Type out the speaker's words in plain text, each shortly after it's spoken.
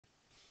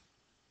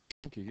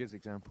Okay, here's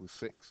example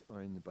 6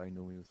 on the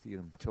binomial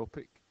theorem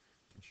topic.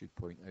 I should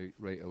point out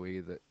right away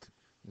that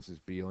this is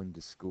beyond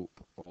the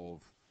scope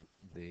of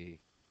the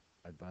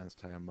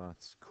advanced higher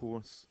maths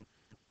course.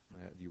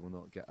 You will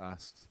not get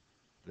asked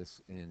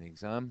this in an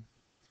exam,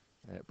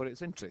 but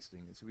it's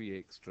interesting. It's a wee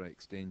extra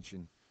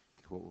extension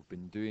to what we've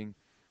been doing,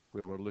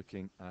 where we're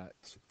looking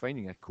at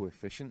finding a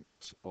coefficient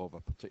of a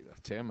particular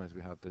term, as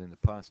we have done in the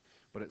past,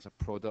 but it's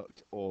a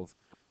product of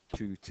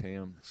two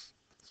terms.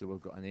 So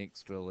we've got an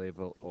extra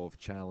level of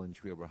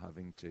challenge where we're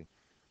having to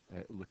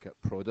look at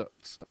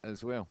products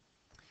as well.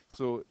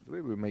 So the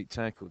way we might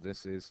tackle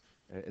this is,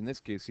 in this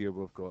case here,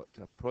 we've got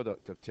a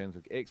product of terms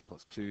of x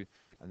plus 2,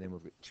 and then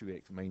we've got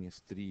 2x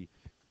minus 3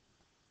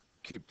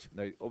 cubed.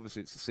 Now,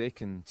 obviously, it's the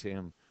second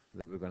term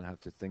that we're going to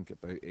have to think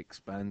about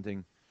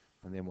expanding,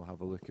 and then we'll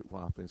have a look at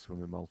what happens when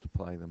we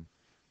multiply them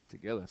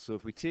together. So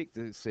if we take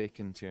the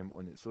second term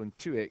on its own,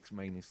 2x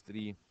minus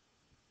 3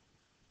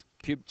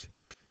 cubed,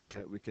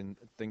 we can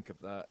think of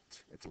that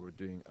if we're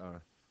doing our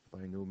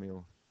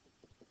binomial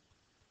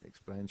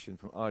expansion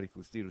from r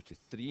equals 0 to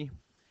 3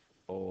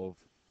 of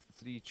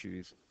 3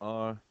 choose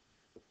r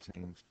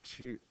times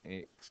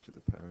 2x to the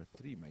power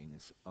 3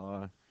 minus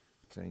r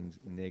times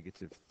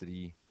negative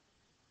 3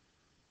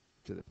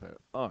 to the power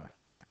r.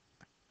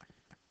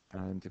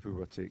 And if we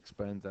were to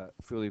expand that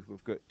fully,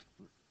 we've got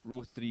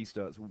row 3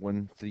 starts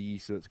 1, 3,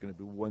 so it's going to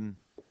be 1,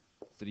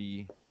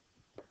 3,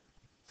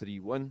 3,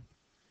 1,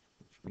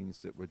 which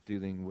means that we're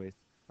dealing with,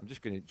 I'm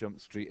just going to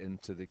jump straight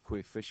into the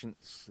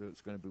coefficients, so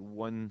it's going to be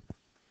 1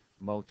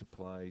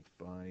 multiplied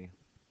by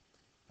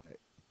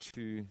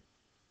 2x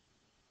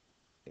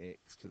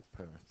to the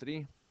power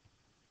 3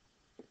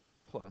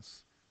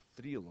 plus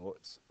 3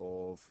 lots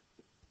of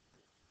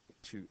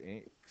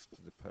 2x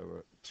to the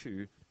power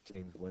 2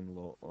 times 1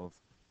 lot of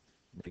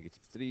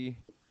negative 3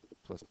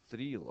 plus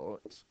 3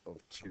 lots of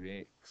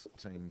 2x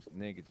times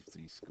negative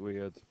 3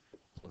 squared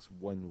plus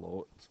 1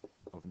 lot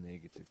of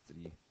negative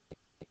 3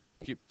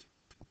 cubed.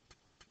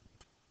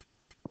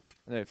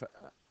 Now, if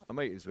I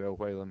might as well,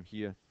 while I'm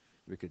here,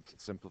 we could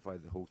simplify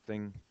the whole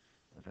thing,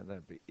 and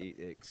that'd be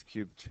 8x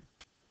cubed.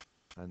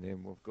 And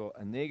then we've got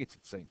a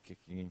negative sign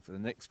kicking in for the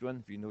next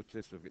one. If you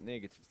notice, we've got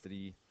negative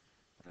 3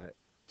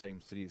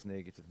 times 3 is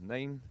negative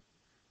 9.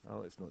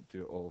 Let's not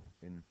do it all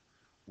in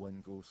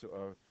one go. So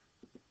our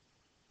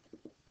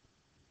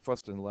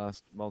first and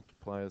last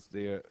multipliers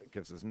there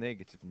gives us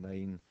negative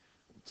 9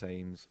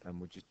 times, and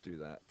we'll just do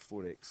that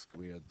 4x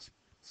squared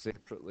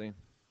separately.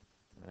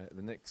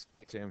 The next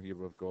term here,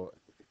 we've got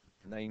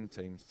 9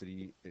 times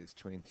 3 is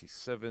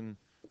 27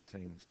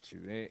 times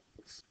 2x,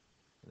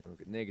 and then we've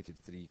got negative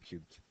 3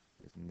 cubed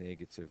is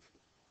negative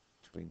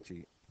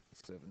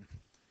 27.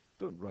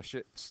 Don't rush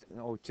it,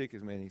 it'll take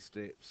as many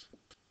steps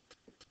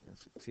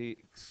as it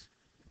takes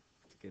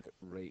to get it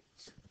right.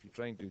 If you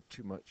try and do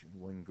too much in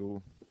one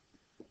go,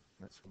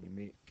 that's when you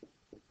make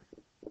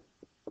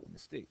a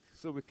mistake.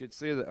 So we could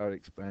say that our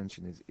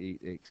expansion is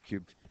 8x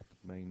cubed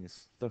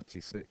minus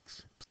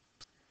 36x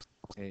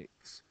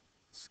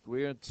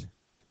squared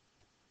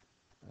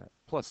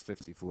plus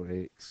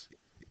 54x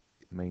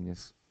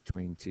minus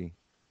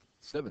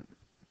 27.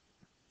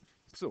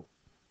 So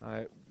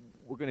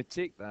we're going to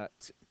take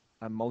that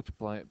and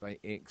multiply it by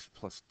x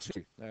plus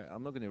 2. Now,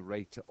 I'm not going to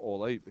write it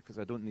all out because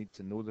I don't need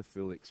to know the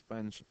full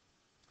expansion.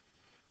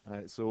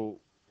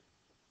 So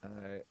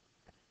let's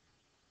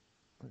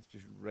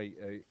just write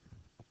out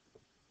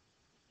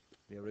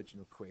the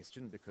original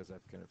question because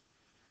I've kind of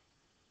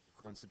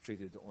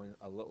concentrated on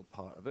a little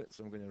part of it.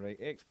 So I'm going to write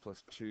x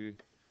plus 2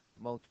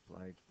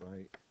 multiplied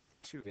by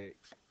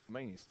 2x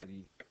minus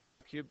 3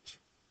 cubed.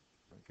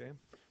 Okay,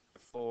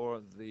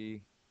 for the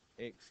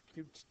x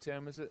cubed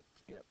term, is it?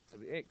 Yep. For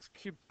the x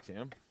cubed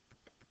term,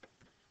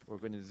 we're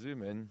going to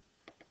zoom in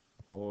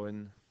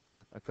on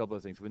a couple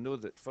of things. We know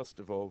that first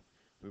of all,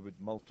 we would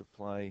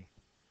multiply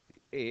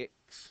the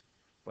x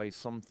by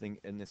something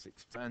in this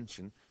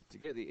expansion. To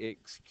get the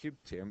x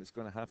cubed term, it's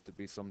going to have to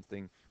be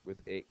something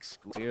with x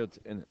squared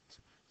in it.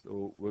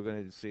 So we're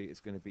going to say it's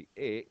going to be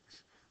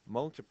x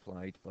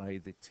multiplied by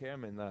the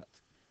term in that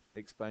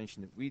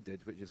expansion that we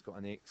did, which has got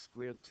an x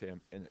squared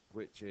term in it,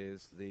 which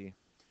is the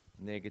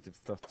negative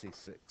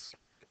 36x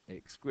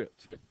squared.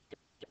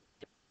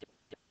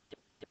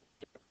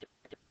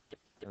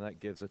 And that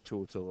gives a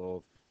total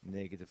of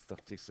negative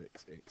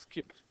 36x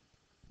cubed.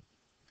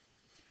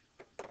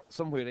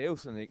 Somewhere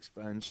else in the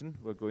expansion,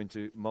 we're going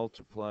to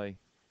multiply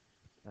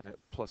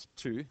plus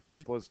 2,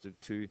 positive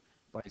 2,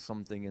 by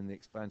something in the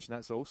expansion.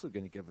 That's also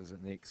going to give us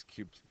an x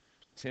cubed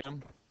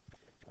term.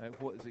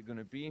 What is it going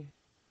to be?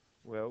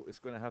 Well, it's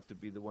going to have to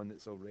be the one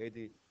that's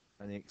already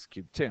an x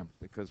cubed term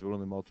because we're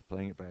only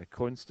multiplying it by a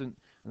constant,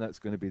 and that's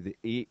going to be the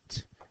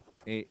 8x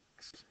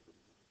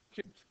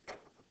cubed,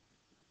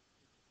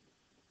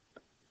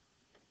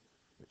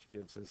 which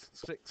gives us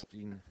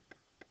 16x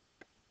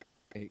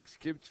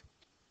cubed.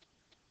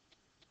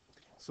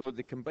 So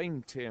the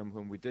combined term,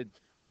 when we did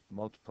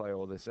multiply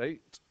all this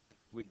out,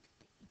 would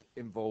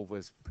involve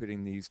us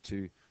putting these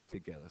two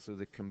together. So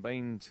the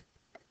combined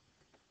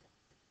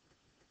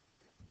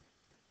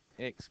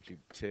x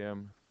cubed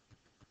term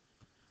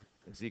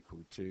is equal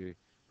to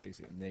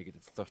basically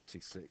negative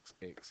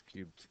 36x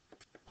cubed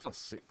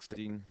plus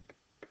 16x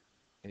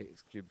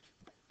cubed,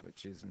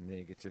 which is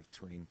negative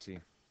 20x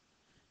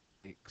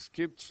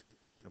cubed.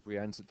 If we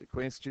answered the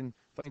question,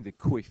 find the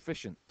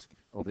coefficient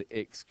of the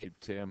x cubed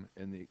term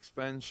in the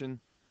expansion.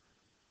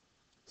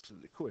 So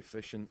the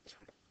coefficient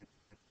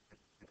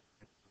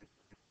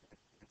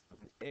of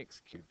the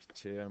x cubed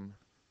term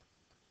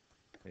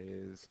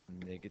is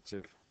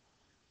negative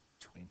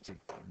 20,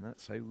 and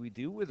that's how we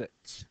deal with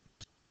it.